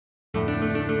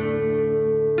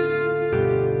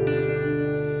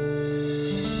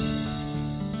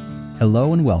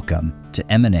Hello and welcome to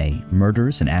M&A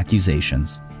Murders and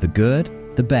Accusations, the good,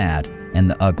 the bad, and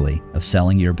the ugly of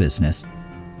selling your business.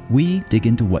 We dig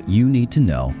into what you need to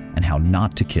know and how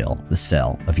not to kill the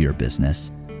sell of your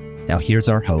business. Now here's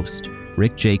our host,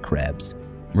 Rick J. Krebs,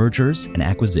 Mergers and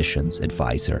Acquisitions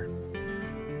Advisor.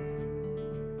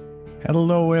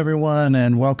 Hello, everyone,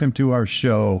 and welcome to our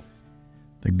show,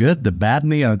 The Good, the Bad,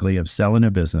 and the Ugly of Selling a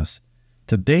Business.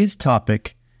 Today's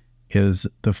topic is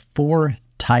the 4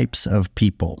 types of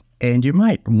people. And you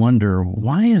might wonder,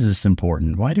 why is this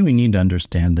important? Why do we need to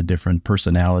understand the different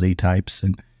personality types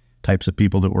and types of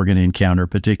people that we're going to encounter,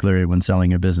 particularly when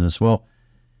selling a business? Well,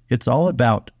 it's all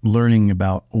about learning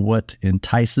about what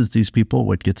entices these people,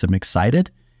 what gets them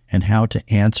excited, and how to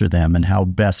answer them and how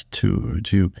best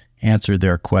to answer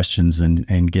their questions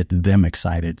and get them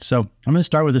excited. So I'm going to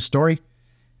start with a story.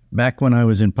 Back when I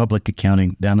was in public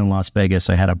accounting down in Las Vegas,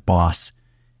 I had a boss,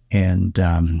 and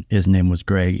his name was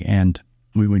Greg, and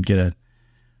we would get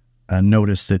a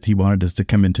notice that he wanted us to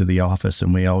come into the office,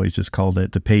 and we always just called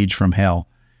it the page from hell,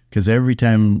 because every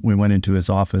time we went into his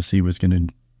office, he was going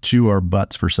to chew our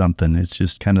butts for something. It's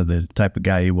just kind of the type of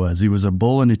guy he was. He was a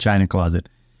bull in a china closet.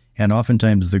 And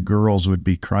oftentimes the girls would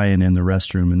be crying in the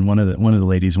restroom, and one of the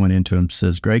ladies went into him and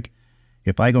says, "Greg,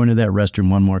 if I go into that restroom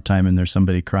one more time and there's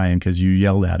somebody crying because you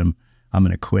yelled at him, I'm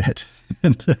going to quit."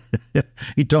 And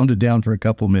he toned it down for a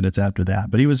couple of minutes after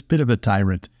that, but he was a bit of a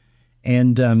tyrant.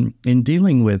 And in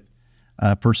dealing with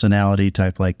a personality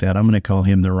type like that, I'm going to call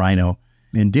him the rhino.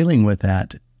 In dealing with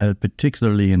that,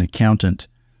 particularly an accountant,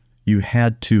 you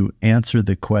had to answer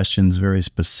the questions very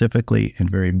specifically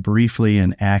and very briefly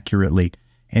and accurately.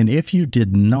 And if you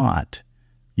did not,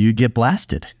 you'd get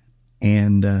blasted.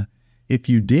 And if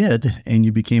you did, and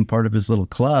you became part of his little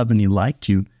club and he liked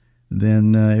you,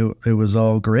 then it was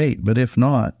all great. But if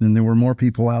not, then there were more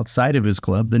people outside of his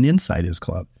club than inside his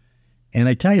club. And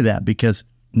I tell you that because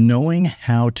knowing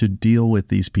how to deal with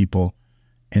these people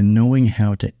and knowing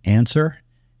how to answer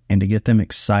and to get them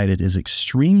excited is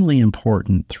extremely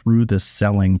important through the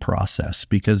selling process,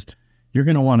 because you're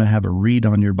going to want to have a read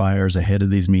on your buyers ahead of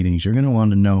these meetings. You're going to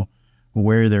want to know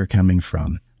where they're coming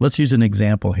from. Let's use an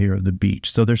example here of the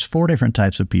beach. So there's 4 different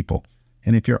types of people.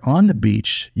 And if you're on the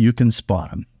beach, you can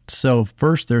spot them. So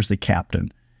first there's the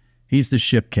captain. He's the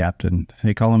ship captain.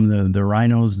 They call them the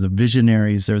rhinos, the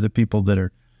visionaries. They're the people that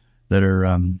are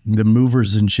the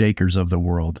movers and shakers of the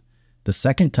world. The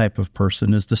second type of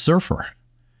person is the surfer.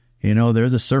 You know, they're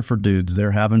the surfer dudes.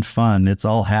 They're having fun. It's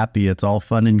all happy. It's all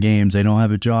fun and games. They don't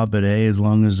have a job, but hey, as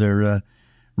long as they're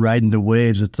riding the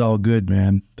waves, it's all good,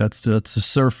 man. That's the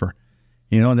surfer.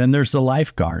 You know, and then there's the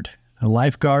lifeguard. The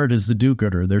lifeguard is the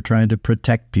do-gooder. They're trying to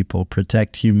protect people,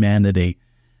 protect humanity.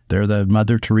 They're the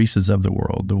Mother Teresas of the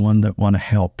world, the one that want to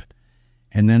help.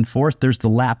 And then fourth, there's the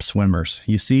lap swimmers.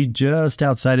 You see, just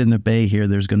outside in the bay here,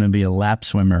 there's going to be a lap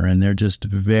swimmer, and they're just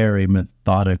very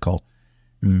methodical,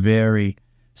 very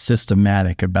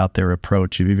systematic about their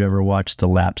approach. If you've ever watched the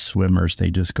lap swimmers,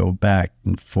 they just go back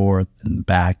and forth and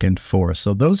back and forth.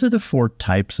 So those are the 4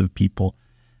 types of people: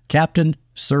 captain,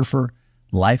 surfer,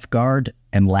 lifeguard,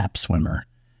 and lap swimmer.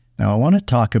 Now I want to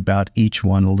talk about each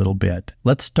one a little bit.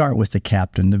 Let's start with the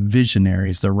captain, the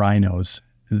visionaries, the rhinos.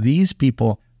 These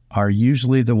people are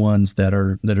usually the ones that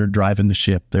are driving the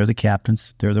ship. They're the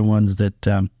captains. They're the ones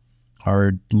that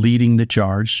are leading the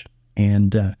charge.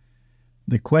 And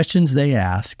the questions they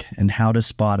ask and how to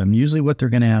spot them, usually what they're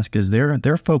going to ask is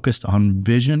they're focused on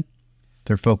vision,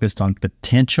 they're focused on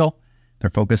potential,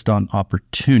 they're focused on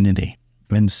opportunity.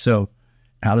 And so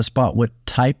how to spot what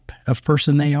type of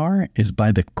person they are is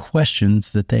by the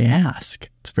questions that they ask.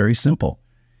 It's very simple.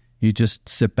 You just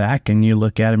sit back and you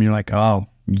look at them and you're like, oh,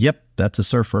 yep, that's a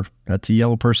surfer. That's a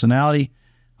yellow personality.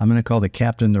 I'm going to call the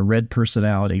captain the red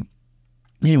personality.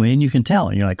 Anyway, and you can tell.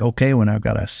 And you're like, okay, when I've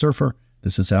got a surfer,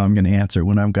 this is how I'm going to answer.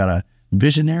 When I've got a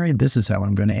visionary, this is how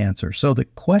I'm going to answer. So the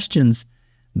questions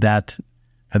that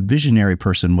a visionary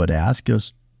person would ask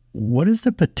is, what is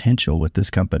the potential with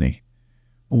this company?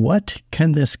 What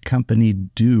can this company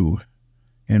do?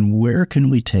 And where can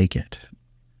we take it?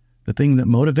 The thing that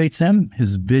motivates them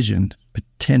is vision,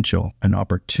 potential, and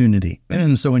opportunity.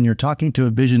 And so when you're talking to a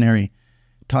visionary,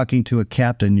 talking to a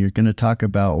captain, you're going to talk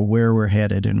about where we're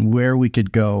headed and where we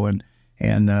could go.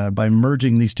 And by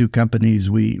merging these 2 companies,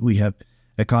 we have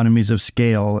economies of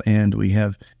scale, and we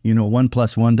have, 1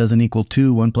 + 1 doesn't equal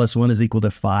 2, 1 + 1 is equal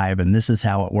to 5, and this is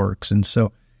how it works. And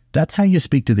so that's how you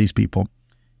speak to these people.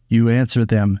 You answer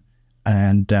them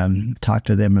and talk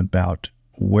to them about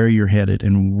where you're headed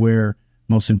and where,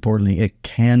 most importantly, it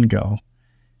can go.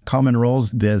 Common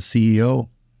roles: the CEO,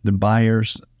 the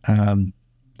buyers,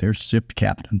 they're ship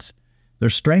captains. Their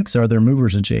strengths are they're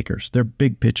movers and shakers. They're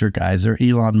big picture guys. They're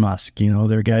Elon Musk.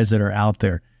 They're guys that are out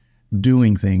there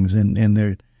doing things,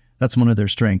 and that's one of their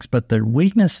strengths. But their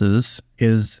weaknesses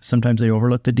is sometimes they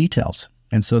overlook the details.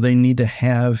 And so they need to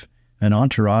have an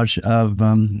entourage of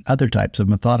other types, of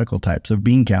methodical types, of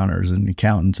bean counters and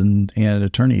accountants and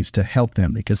attorneys to help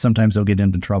them, because sometimes they'll get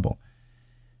into trouble.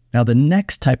 Now, the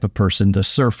next type of person, the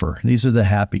surfer, these are the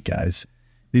happy guys.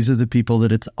 These are the people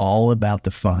that it's all about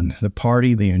the fun, the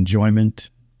party, the enjoyment.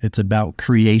 It's about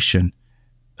creation.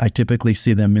 I typically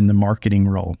see them in the marketing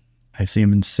role. I see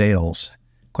them in sales.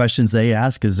 Questions they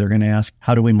ask is they're going to ask,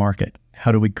 how do we market?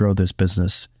 How do we grow this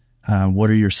business? What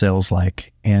are your sales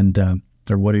like?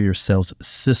 Or what are your sales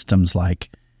systems like?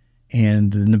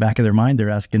 And in the back of their mind, they're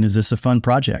asking, is this a fun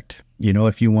project?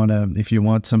 If you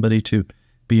want somebody to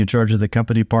be in charge of the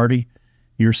company party,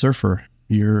 your surfer,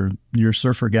 your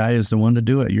surfer guy is the one to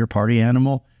do it. Your party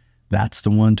animal, that's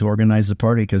the one to organize the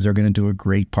party, because they're going to do a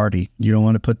great party. You don't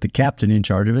want to put the captain in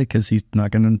charge of it, because he's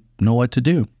not going to know what to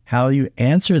do. How you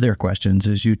answer their questions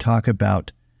is you talk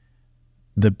about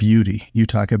the beauty. You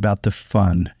talk about the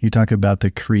fun. You talk about the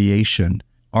creation.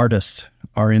 Artists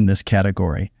are in this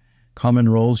category. Common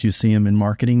roles, you see them in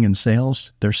marketing and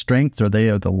sales. Their strengths are they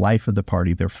are the life of the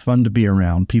party. They're fun to be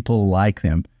around. People like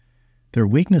them. Their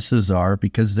weaknesses are,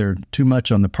 because they're too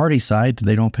much on the party side,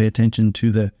 they don't pay attention to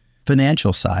the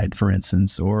financial side, for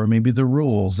instance, or maybe the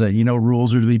rules that,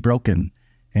 rules are to be broken.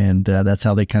 And that's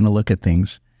how they kind of look at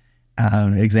things.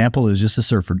 Example is just a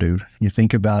surfer dude. You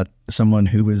think about someone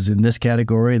who is in this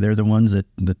category, they're the ones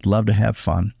that love to have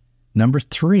fun. Number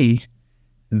 3,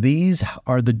 these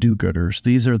are the do-gooders.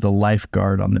 These are the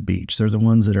lifeguard on the beach. They're the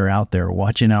ones that are out there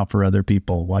watching out for other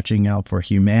people, watching out for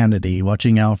humanity,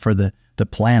 watching out for the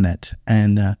planet.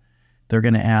 And they're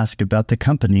going to ask about the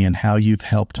company and how you've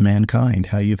helped mankind,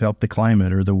 how you've helped the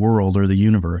climate or the world or the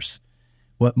universe.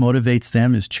 What motivates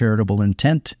them is charitable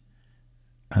intent,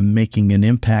 making an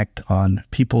impact on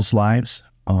people's lives,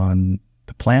 on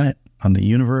the planet, on the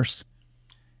universe.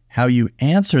 How you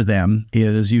answer them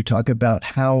is you talk about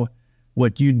how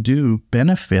what you do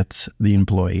benefits the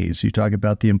employees. You talk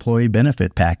about the employee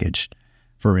benefit package,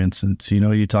 for instance.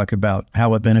 You talk about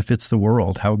how it benefits the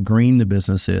world, how green the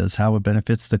business is, how it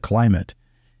benefits the climate.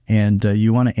 And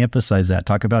you want to emphasize that.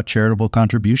 Talk about charitable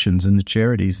contributions and the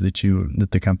charities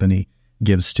that the company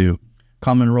gives to.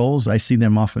 Common roles, I see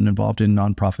them often involved in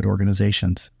nonprofit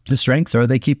organizations. The strengths are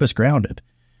they keep us grounded,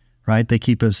 right? They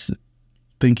keep us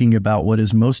thinking about what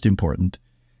is most important.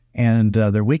 And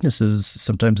their weaknesses,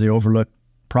 sometimes they overlook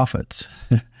profits.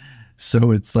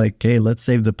 So it's like, hey, let's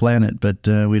save the planet, but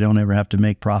we don't ever have to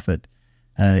make profit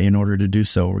in order to do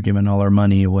so. We're giving all our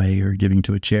money away or giving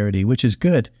to a charity, which is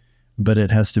good, but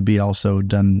it has to be also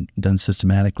done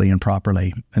systematically and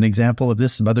properly. An example of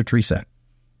this is Mother Teresa,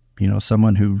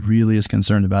 someone who really is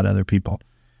concerned about other people.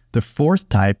 The 4th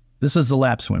type, this is the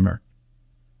lap swimmer.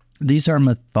 These are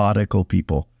methodical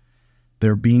people.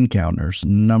 They're bean counters,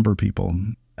 number people,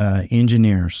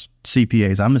 engineers,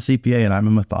 CPAs. I'm a CPA and I'm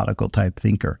a methodical type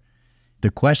thinker.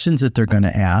 The questions that they're going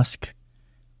to ask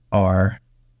are,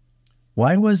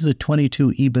 why was the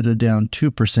 22 EBITDA down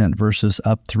 2% versus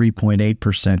up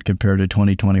 3.8% compared to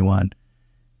 2021?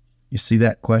 You see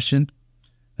that question?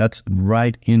 That's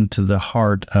right into the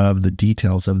heart of the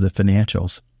details of the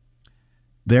financials.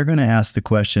 They're going to ask the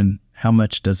question, how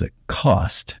much does it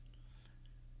cost?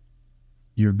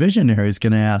 Your visionary is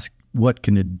going to ask, what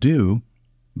can it do?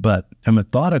 But a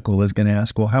methodical is going to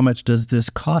ask, well, how much does this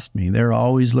cost me? They're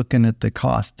always looking at the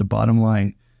cost, the bottom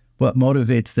line. What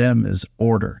motivates them is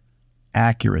order,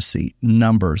 accuracy,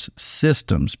 numbers,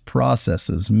 systems,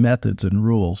 processes, methods, and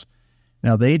rules.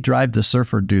 Now, they drive the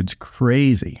surfer dudes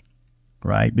crazy,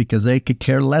 right? Because they could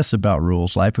care less about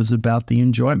rules. Life is about the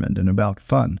enjoyment and about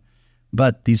fun.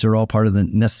 But these are all part of the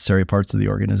necessary parts of the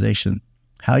organization.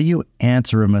 How you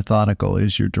answer a methodical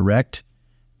is you're direct,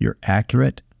 you're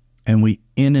accurate, and we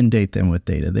inundate them with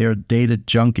data. They are data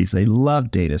junkies. They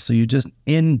love data. So you just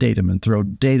inundate them and throw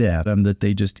data at them that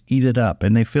they just eat it up.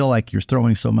 And they feel like you're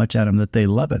throwing so much at them that they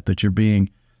love it, that you're being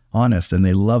honest, and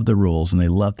they love the rules and they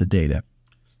love the data.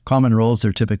 Common roles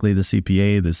are typically the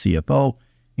CPA, the CFO,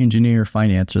 engineer,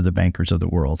 finance, or the bankers of the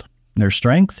world. Their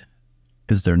strength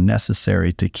is they're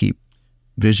necessary to keep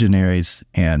visionaries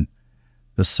and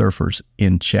the surfers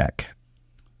in check.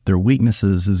 Their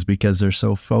weaknesses is because they're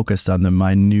so focused on the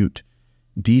minute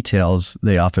details,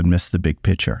 they often miss the big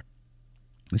picture.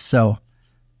 So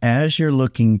as you're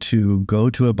looking to go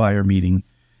to a buyer meeting,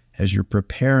 as you're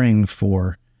preparing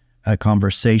for a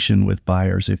conversation with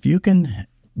buyers, if you can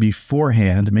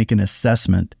beforehand make an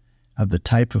assessment of the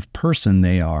type of person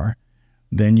they are,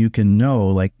 then you can know,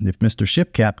 like if Mr.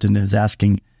 Ship Captain is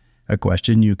asking a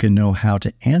question, you can know how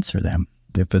to answer them.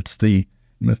 If it's the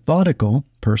methodical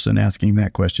person asking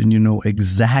that question, you know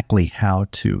exactly how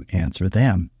to answer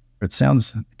them. It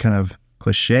sounds kind of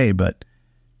cliche, but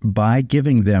by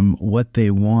giving them what they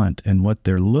want and what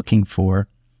they're looking for,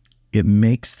 it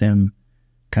makes them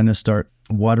kind of start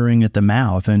watering at the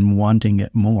mouth and wanting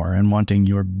it more and wanting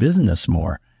your business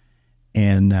more.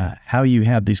 And how you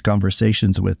have these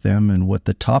conversations with them and what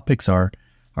the topics are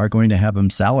going to have them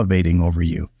salivating over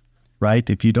you, right?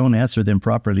 If you don't answer them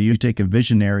properly, you take a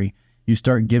visionary, you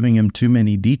start giving them too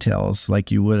many details like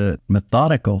you would a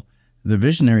methodical. The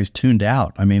visionary's tuned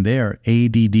out. I mean, they are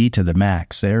ADD to the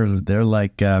max. They're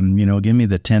like, give me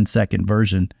the 10-second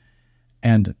version.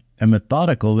 And a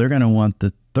methodical, they're going to want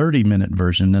the 30-minute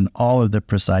version and all of the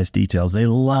precise details. They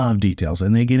love details,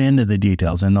 and they get into the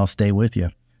details, and they'll stay with you.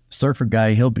 Surfer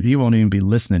guy, he won't even be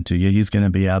listening to you. He's going to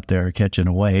be out there catching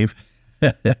a wave.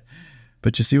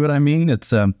 But you see what I mean?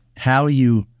 It's how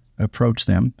you approach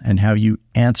them and how you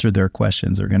answer their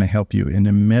questions are going to help you in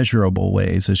immeasurable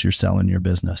ways as you're selling your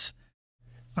business.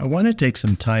 I want to take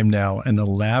some time now and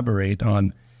elaborate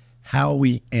on how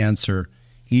we answer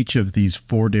each of these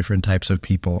 4 different types of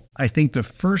people. I think the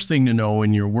first thing to know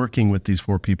when you're working with these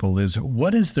 4 people is,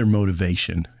 what is their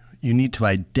motivation? You need to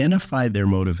identify their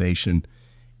motivation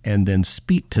and then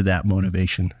speak to that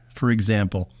motivation. For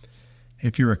example,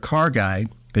 if you're a car guy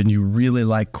and you really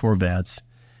like Corvettes,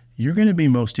 you're going to be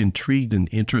most intrigued and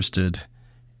interested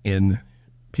in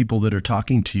people that are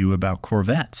talking to you about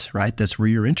Corvettes, right? That's where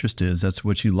your interest is. That's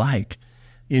what you like.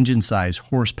 Engine size,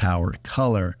 horsepower,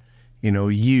 color,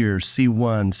 year,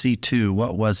 C1, C2,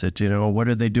 what was it? What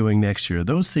are they doing next year?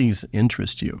 Those things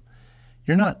interest you.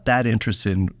 You're not that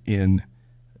interested in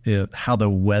how the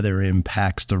weather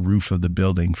impacts the roof of the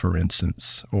building, for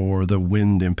instance, or the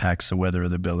wind impacts the weather of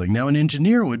the building. Now, an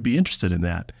engineer would be interested in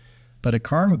that, but a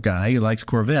car guy who likes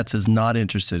Corvettes is not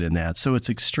interested in that. So it's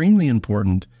extremely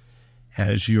important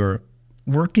as you're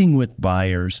working with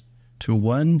buyers to,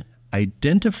 1,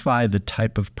 identify the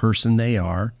type of person they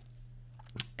are,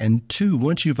 and 2,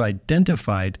 once you've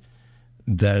identified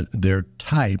their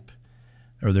type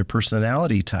or their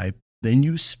personality type, then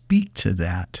you speak to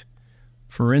that.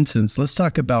 For instance, let's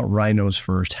talk about rhinos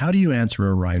first. How do you answer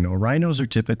a rhino? Rhinos are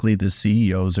typically the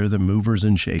CEOs. They're the movers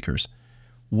and shakers.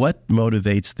 What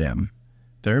motivates them?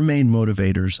 Their main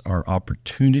motivators are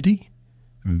opportunity,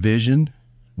 vision,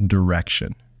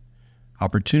 direction.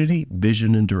 Opportunity,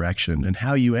 vision, and direction. And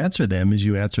how you answer them is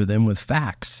you answer them with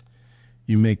facts.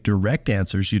 You make direct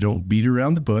answers. You don't beat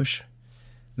around the bush.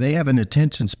 They have an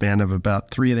attention span of about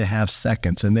 3.5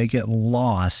 seconds, and they get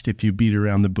lost if you beat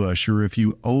around the bush or if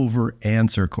you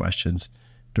over-answer questions.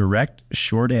 Direct,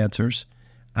 short answers.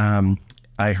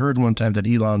 I heard one time that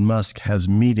Elon Musk has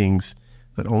meetings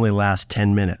that only last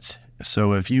 10 minutes.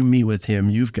 So if you meet with him,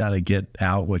 you've got to get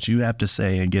out what you have to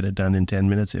say and get it done in 10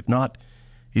 minutes. If not,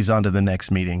 he's on to the next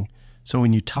meeting. So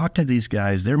when you talk to these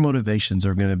guys, their motivations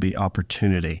are going to be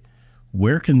opportunity.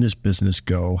 Where can this business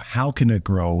go? How can it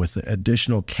grow? With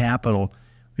additional capital,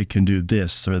 we can do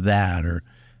this or that. Or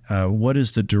what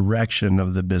is the direction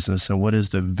of the business and what is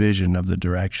the vision of the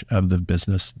direction of the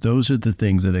business? Those are the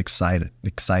things that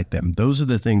excite them. Those are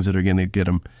the things that are going to get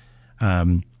them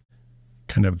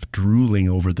kind of drooling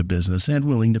over the business and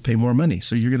willing to pay more money.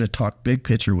 So you're going to talk big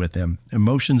picture with them.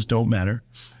 Emotions don't matter.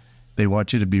 They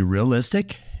want you to be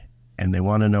realistic, and they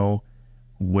want to know,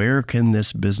 where can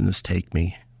this business take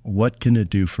me? What can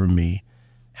it do for me?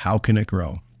 How can it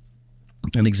grow?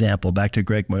 An example, back to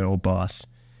Greg, my old boss.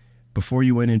 Before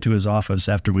you went into his office,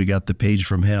 after we got the page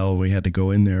from hell, we had to go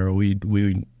in there. We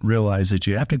realized that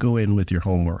you have to go in with your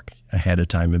homework ahead of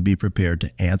time and be prepared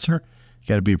to answer. You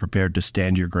got to be prepared to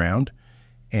stand your ground.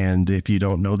 And if you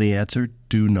don't know the answer,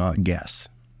 do not guess.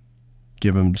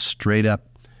 Give them straight up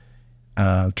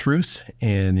truth.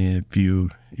 And if you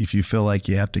feel like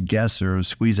you have to guess or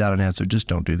squeeze out an answer, just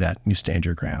don't do that. You stand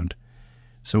your ground.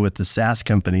 So with the SaaS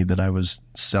company that I was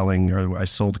selling, or I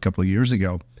sold a couple of years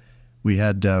ago, we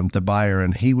had the buyer,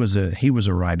 and he was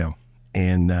a rhino,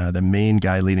 and the main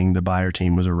guy leading the buyer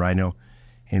team was a rhino,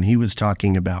 and he was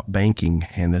talking about banking,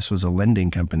 and this was a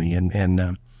lending company,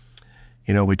 and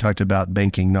we talked about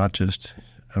banking not just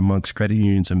amongst credit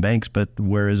unions and banks, but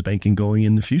where is banking going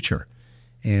in the future?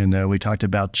 And we talked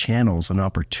about channels and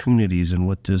opportunities and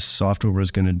what this software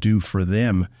was going to do for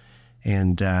them.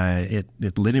 And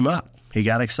it lit him up. He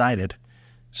got excited.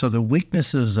 So the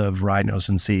weaknesses of rhinos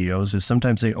and CEOs is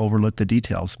sometimes they overlook the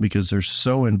details because they're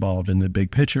so involved in the big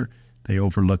picture, they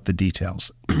overlook the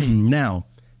details. Now,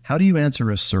 how do you answer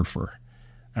a surfer?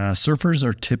 Surfers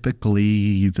are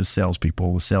typically the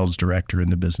salespeople, the sales director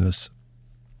in the business.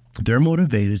 Their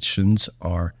motivations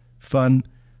are fun,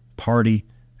 party,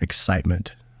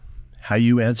 excitement. How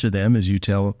you answer them is you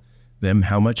tell them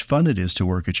how much fun it is to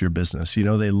work at your business. You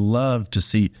know, they love to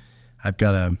see. I've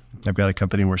got a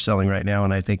company we're selling right now,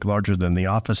 and I think larger than the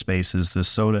office space is the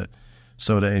soda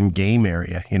and game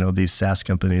area. You know, these SaaS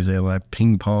companies, they have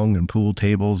ping pong and pool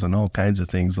tables and all kinds of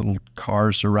things, little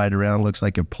cars to ride around, looks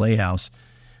like a playhouse,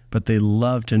 but they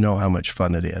love to know how much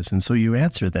fun it is. And so you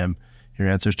answer them, your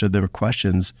answers to their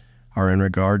questions are in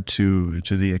regard to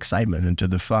the excitement and to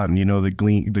the fun. You know, the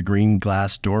green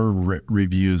glass door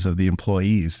reviews of the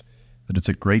employees, that it's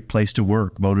a great place to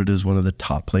work, voted as one of the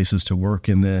top places to work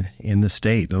in the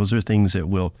state. Those are things that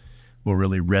will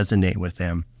really resonate with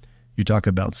them. You talk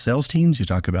about sales teams, you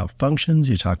talk about functions,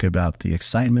 you talk about the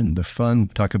excitement and the fun,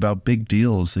 talk about big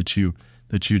deals that you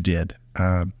did,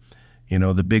 you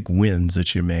know, the big wins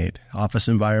that you made. Office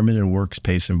environment and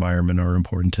workspace environment are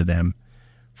important to them.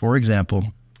 For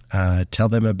example, tell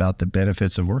them about the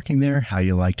benefits of working there, how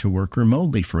you like to work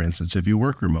remotely, for instance, if you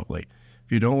work remotely.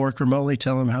 If you don't work remotely,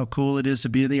 tell them how cool it is to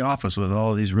be in the office with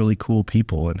all of these really cool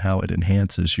people and how it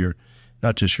enhances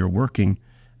not just your working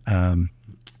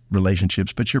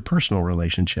relationships, but your personal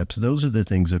relationships. Those are the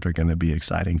things that are going to be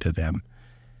exciting to them.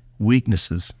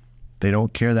 Weaknesses. They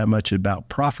don't care that much about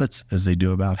profits as they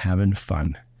do about having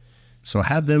fun. So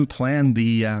have them plan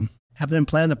the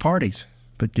parties,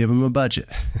 but give them a budget.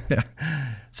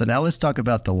 So now let's talk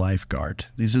about the lifeguard.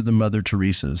 These are the Mother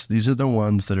Teresas. These are the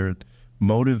ones that are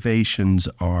motivations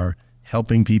are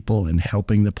helping people and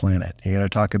helping the planet. You got to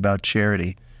talk about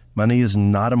charity. Money is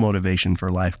not a motivation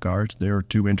for lifeguards. They're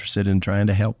too interested in trying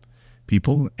to help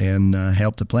people and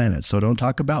help the planet. So don't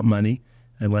talk about money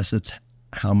unless it's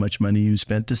how much money you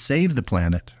spent to save the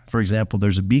planet. For example,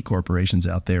 there's B corporations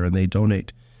out there and they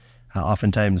donate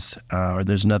oftentimes, or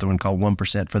there's another one called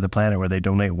 1% for the Planet where they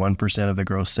donate 1% of the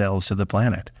gross sales to the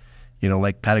planet. You know,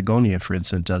 like Patagonia, for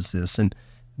instance, does this. And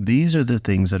these are the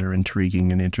things that are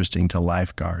intriguing and interesting to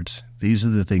lifeguards. These are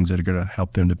the things that are going to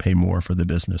help them to pay more for the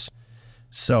business.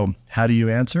 So how do you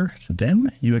answer them?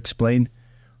 You explain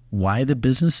why the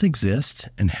business exists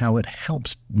and how it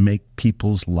helps make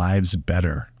people's lives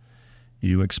better.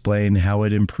 You explain how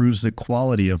it improves the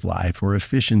quality of life or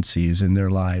efficiencies in their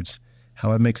lives,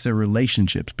 how it makes their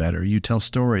relationships better. You tell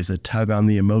stories that tug on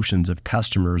the emotions of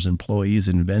customers, employees,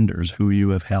 and vendors who you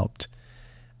have helped.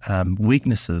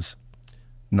 Weaknesses.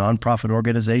 Nonprofit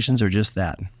organizations are just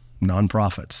that,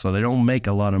 nonprofits. So they don't make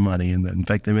a lot of money. And in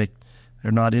fact, they're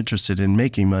not interested in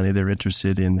making money. They're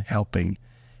interested in helping.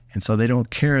 And so they don't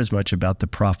care as much about the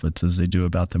profits as they do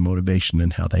about the motivation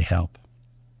and how they help.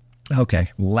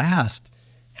 Okay, last,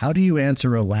 how do you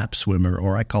answer a lap swimmer,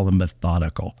 or I call them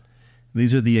methodical?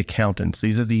 These are the accountants.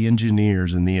 These are the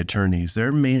engineers and the attorneys.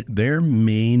 Their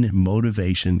main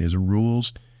motivation is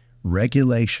rules,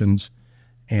 regulations,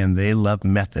 and they love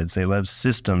methods. They love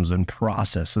systems and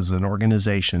processes and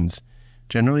organizations.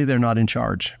 Generally, they're not in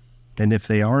charge. And if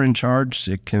they are in charge,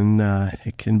 it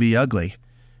can be ugly,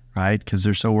 right? Because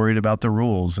they're so worried about the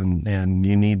rules, and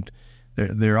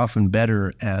they're often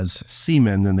better as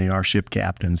seamen than they are ship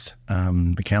captains,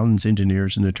 accountants,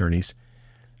 engineers, and attorneys.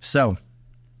 So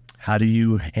how do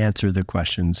you answer the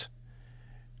questions?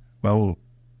 Well,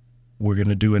 we're going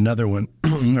to do another one,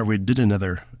 or we did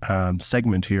another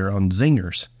segment here on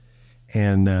zingers.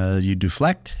 And you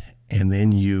deflect, and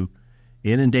then you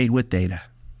inundate with data.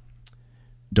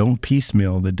 Don't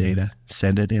piecemeal the data.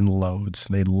 Send it in loads.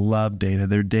 They love data.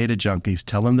 They're data junkies.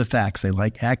 Tell them the facts. They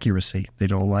like accuracy. They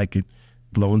don't like it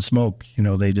blowing smoke. You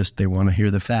know, they want to hear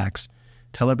the facts.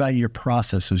 Tell about your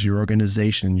processes, your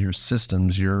organization, your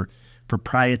systems, your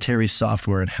proprietary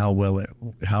software, and how well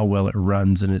it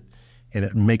runs, and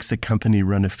it makes the company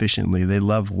run efficiently. They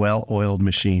love well-oiled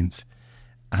machines.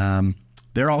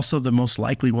 They're also the most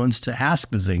likely ones to ask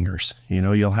the zingers. You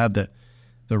know, you'll have the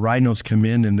rhinos come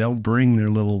in and they'll bring their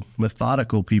little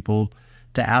methodical people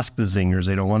to ask the zingers.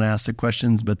 They don't want to ask the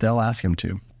questions, but they'll ask them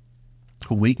to.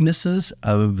 Weaknesses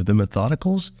of the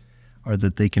methodicals are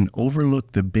that they can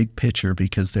overlook the big picture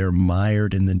because they're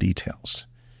mired in the details.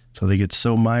 So they get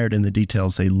so mired in the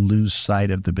details, they lose sight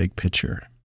of the big picture.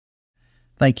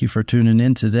 Thank you for tuning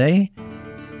in today.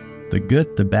 The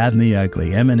good, the bad, and the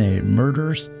ugly. M&A,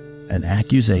 murders, and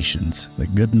accusations. The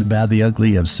good and the bad, the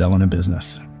ugly of selling a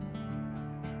business.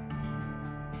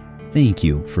 Thank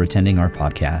you for attending our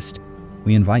podcast.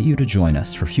 We invite you to join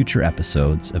us for future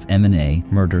episodes of M&A,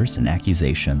 murders, and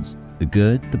accusations. The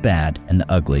good, the bad, and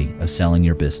the ugly of selling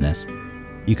your business.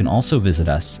 You can also visit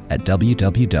us at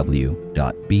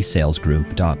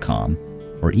www.bsalesgroup.com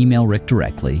or email Rick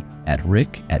directly at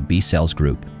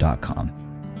rick@bsalesgroup.com.